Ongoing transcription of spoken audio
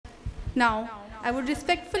Now, I would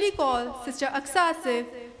respectfully call Sister Aqsa Asif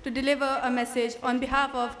to deliver a message on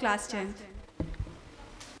behalf of Class 10th.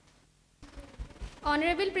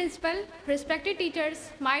 Honorable Principal, respected teachers,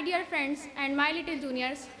 my dear friends and my little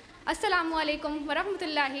juniors, Assalamu alaikum wa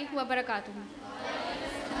rahmatullahi wa barakatuh.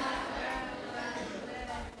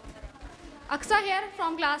 Aqsa here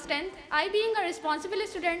from class 10th. I, being a responsible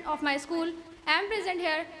student of my school, am present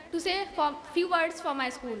here to say a few words for my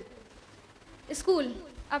school. School,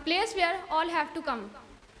 a place where all have to come.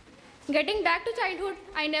 Getting back to childhood,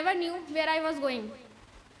 I never knew where I was going.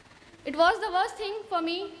 It was the worst thing for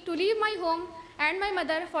me to leave my home and my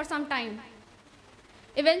mother for some time.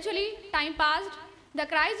 Eventually, time passed. The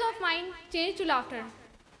cries of mine changed to laughter.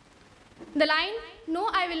 The line, "No,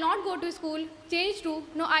 I will not go to school," changed to,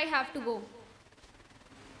 "No, I have to go."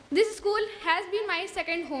 This school has been my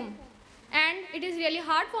second home, and it is really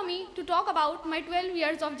hard for me to talk about my 12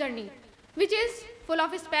 years of journey, which is full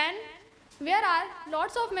of span, where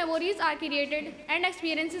lots of memories are created and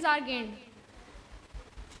experiences are gained.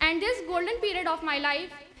 And this golden period of my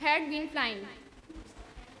life had been flying.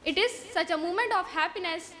 It is such a moment of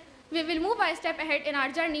happiness. We will move a step ahead in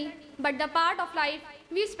our journey, but the part of life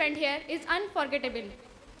we spent here is unforgettable.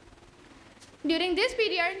 During this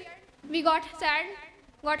period, we got sad,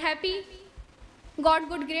 got happy, got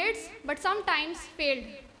good grades, but sometimes failed.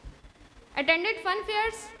 Attended fun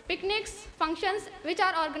fairs, picnics, functions which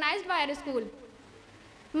are organized by our school.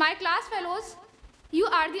 My class fellows, you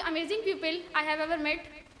are the amazing people I have ever met,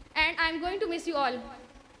 and I am going to miss you all.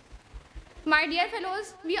 My dear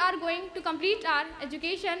fellows, we are going to complete our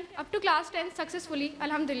education up to class 10 successfully,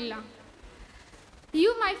 alhamdulillah.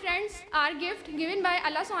 You, my friends, are a gift given by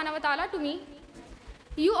Allah subhanahu wa ta'ala to me.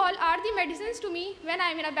 You all are the medicines to me when I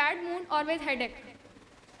am in a bad mood or with headache.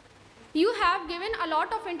 You have given a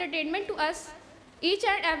lot of entertainment to us. Each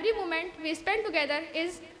and every moment we spend together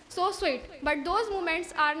is so sweet, but those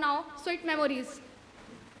moments are now sweet memories.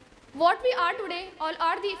 What we are today all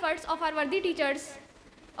are the efforts of our worthy teachers,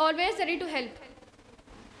 always ready to help.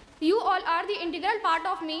 You all are the integral part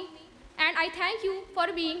of me, and I thank you for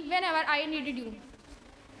being whenever I needed you.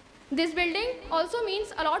 This building also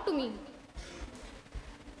means a lot to me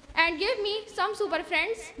and gave me some super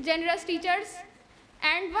friends, generous teachers,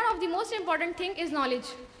 and one of the most important thing is knowledge.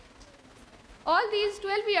 All these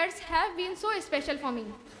 12 years have been so special for me.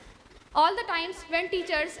 All the times when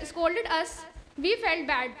teachers scolded us, we felt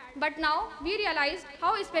bad, but now we realize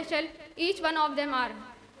how special each one of them are,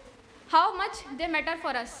 how much they matter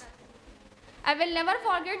for us. I will never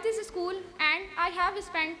forget this school, and I have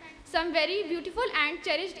spent some very beautiful and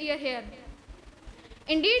cherished year here.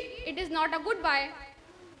 Indeed, it is not a goodbye.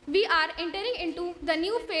 We are entering into the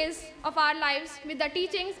new phase of our lives with the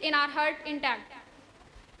teachings in our heart intact.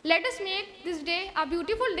 Let us make this day a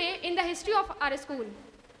beautiful day in the history of our school.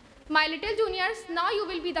 My little juniors, now you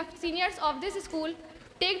will be the seniors of this school.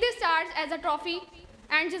 Take this charge as a trophy,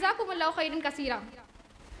 and Jazakumullahu khairan kaseera.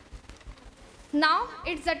 Now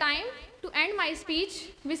it's the time to end my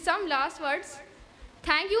speech with some last words.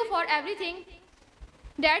 Thank you for everything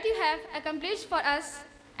that you have accomplished for us,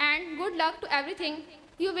 and good luck to everything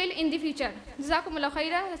you will in the future. Jazakumullahu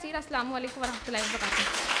khairan kaseera. Assalamu alaikum wa rahmatullahi wa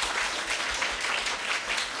barakatuh.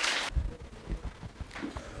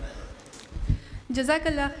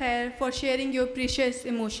 Jazakallah khair for sharing your precious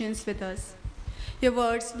emotions with us. Your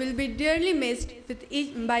words will be dearly missed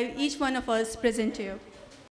by each one of us present here.